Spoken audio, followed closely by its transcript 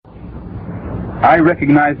I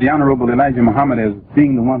recognize the Honorable Elijah Muhammad as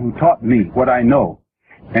being the one who taught me what I know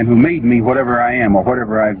and who made me whatever I am or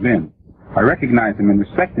whatever I've been. I recognize him and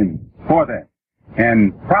respect him for that.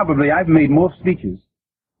 And probably I've made more speeches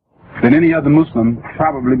than any other Muslim,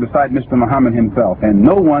 probably beside Mr. Muhammad himself. And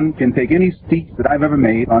no one can take any speech that I've ever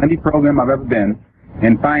made on any program I've ever been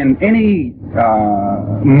and find any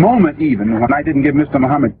moment even when I didn't give Mr.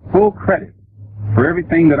 Muhammad full credit for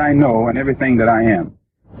everything that I know and everything that I am.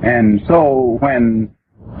 And so when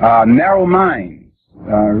narrow minds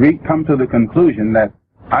come to the conclusion that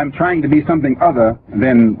I'm trying to be something other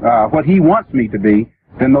than what he wants me to be,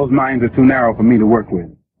 then those minds are too narrow for me to work with.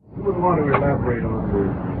 You would want to elaborate on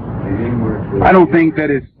the English. I don't think that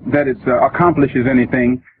it accomplishes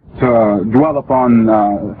anything to dwell upon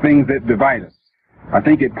things that divide us. I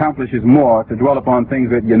think it accomplishes more to dwell upon things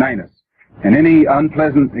that unite us. And any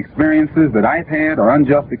unpleasant experiences that I've had or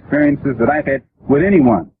unjust experiences that I've had with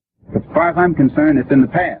anyone, as far as I'm concerned, it's in the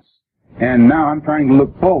past. And now I'm trying to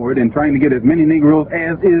look forward and trying to get as many Negroes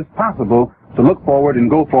as is possible to look forward and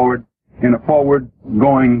go forward in a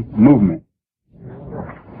forward-going movement.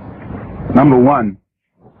 Number one,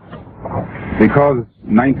 because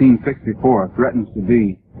 1964 threatens to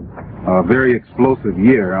be a very explosive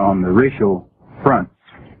year on the racial front,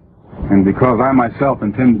 and because I myself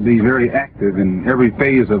intend to be very active in every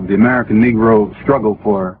phase of the American Negro struggle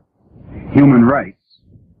for human rights,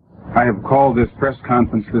 I have called this press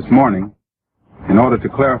conference this morning in order to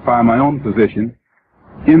clarify my own position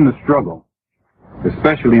in the struggle,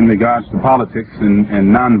 especially in regards to politics and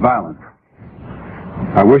nonviolence.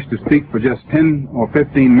 I wish to speak for just 10 or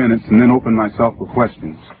 15 minutes and then open myself for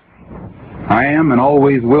questions. I am and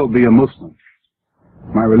always will be a Muslim.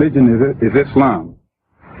 My religion is Islam.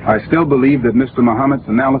 I still believe that Mr. Muhammad's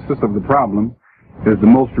analysis of the problem is the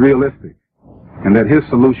most realistic and that his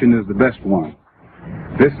solution is the best one.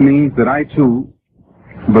 This means that I too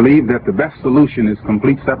believe that the best solution is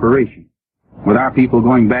complete separation, with our people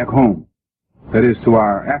going back home, that is, to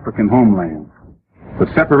our African homeland. But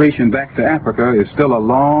separation back to Africa is still a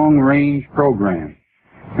long-range program,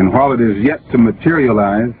 and while it is yet to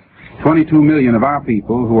materialize, 22 million of our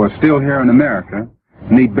people who are still here in America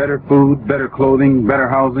need better food, better clothing, better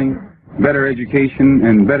housing, better education,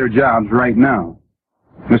 and better jobs right now.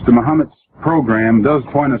 Mr. Muhammad's program does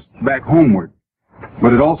point us back homeward,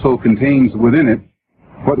 but it also contains within it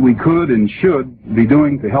what we could and should be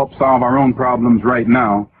doing to help solve our own problems right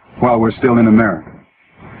now while we're still in America.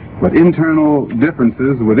 But internal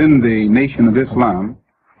differences within the Nation of Islam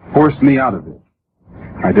forced me out of it.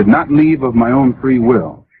 I did not leave of my own free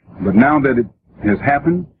will, but now that it has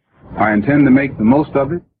happened, I intend to make the most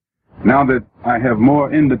of it. Now that I have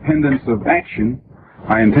more independence of action,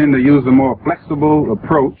 I intend to use a more flexible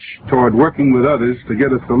approach toward working with others to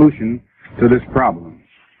get a solution to this problem.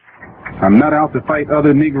 I'm not out to fight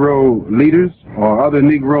other Negro leaders or other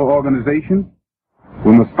Negro organizations.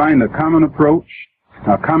 We must find a common approach,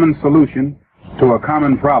 a common solution to a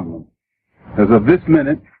common problem. As of this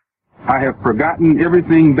minute, I have forgotten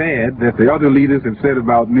everything bad that the other leaders have said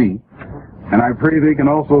about me, and I pray they can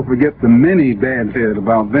also forget the many bad said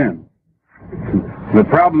about them. The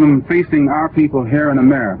problem facing our people here in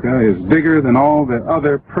America is bigger than all the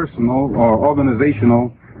other personal or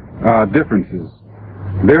organizational differences.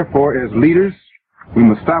 Therefore, as leaders, we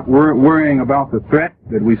must stop worrying about the threat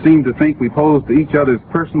that we seem to think we pose to each other's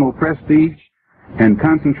personal prestige and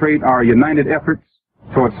concentrate our united efforts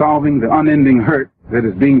toward solving the unending hurt that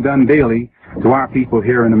is being done daily to our people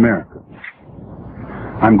here in America.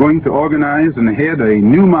 I'm going to organize and head a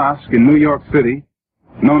new mosque in New York City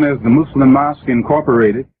known as the Muslim Mosque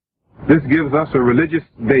Incorporated. This gives us a religious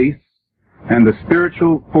base and the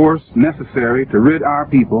spiritual force necessary to rid our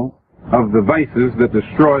people of the vices that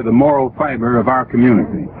destroy the moral fiber of our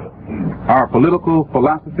community. Our political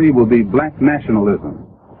philosophy will be black nationalism.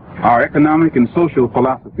 Our economic and social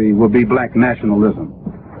philosophy will be black nationalism.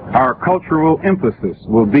 Our cultural emphasis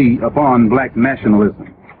will be upon black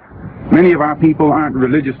nationalism. Many of our people aren't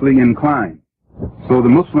religiously inclined, so the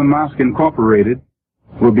Muslim Mosque Incorporated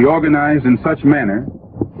will be organized in such manner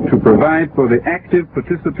to provide for the active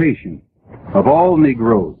participation of all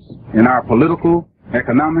Negroes in our political,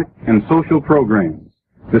 economic, and social programs,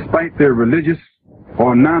 despite their religious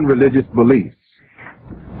or non-religious beliefs.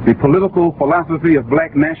 The political philosophy of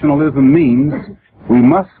black nationalism means we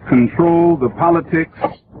must control the politics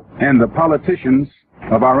and the politicians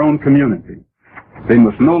of our own community. They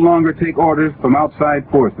must no longer take orders from outside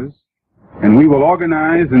forces, and we will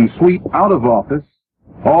organize and sweep out of office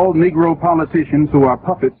all Negro politicians who are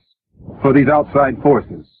puppets for these outside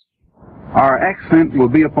forces. Our accent will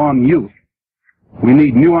be upon youth. We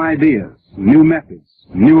need new ideas, new methods,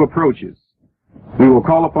 new approaches. We will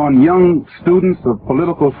call upon young students of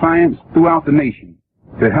political science throughout the nation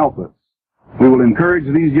to help us. We will encourage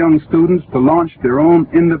these young students to launch their own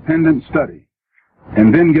independent study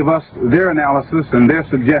and then give us their analysis and their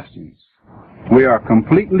suggestions. We are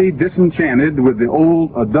completely disenchanted with the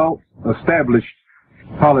old, adult, established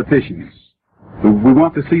politicians. We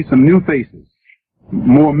want to see some new faces,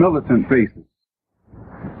 more militant faces.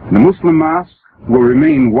 The Muslim mosque will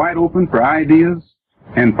remain wide open for ideas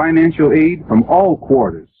and financial aid from all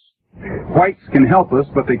quarters. Whites can help us,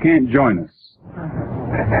 but they can't join us.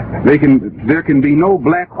 There can be no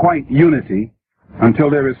black-white unity until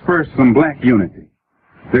there is first some black unity.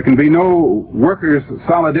 There can be no workers'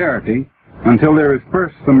 solidarity until there is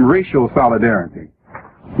first some racial solidarity.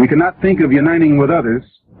 We cannot think of uniting with others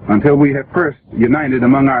until we have first united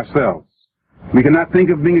among ourselves. We cannot think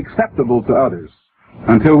of being acceptable to others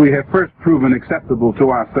until we have first proven acceptable to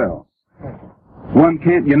ourselves. One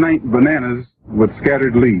can't unite bananas with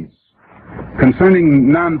scattered leaves. Concerning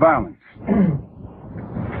nonviolence,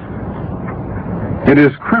 it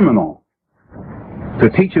is criminal to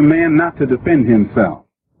teach a man not to defend himself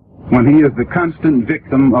when he is the constant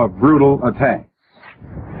victim of brutal attacks.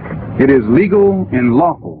 It is legal and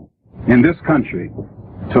lawful in this country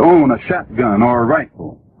to own a shotgun or a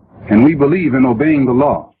rifle, and we believe in obeying the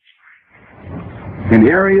law. In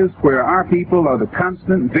areas where our people are the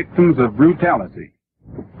constant victims of brutality,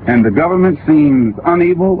 and the government seems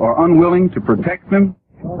unable or unwilling to protect them,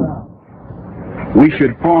 we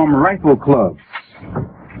should form rifle clubs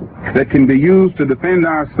that can be used to defend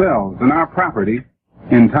ourselves and our property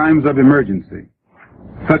in times of emergency,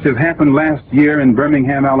 such as happened last year in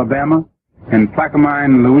Birmingham, Alabama, in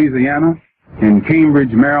Plaquemine, Louisiana, in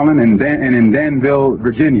Cambridge, Maryland, and in Danville,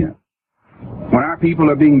 Virginia. When our people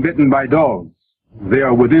are being bitten by dogs, they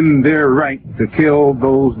are within their right to kill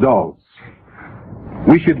those dogs.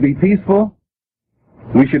 We should be peaceful,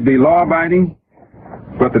 we should be law-abiding,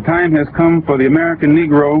 but the time has come for the American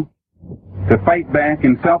Negro to fight back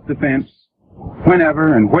in self-defense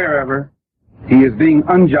whenever and wherever he is being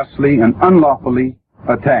unjustly and unlawfully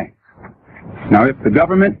attacked. Now, if the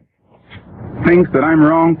government thinks that I'm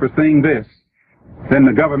wrong for saying this, then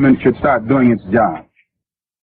the government should start doing its job.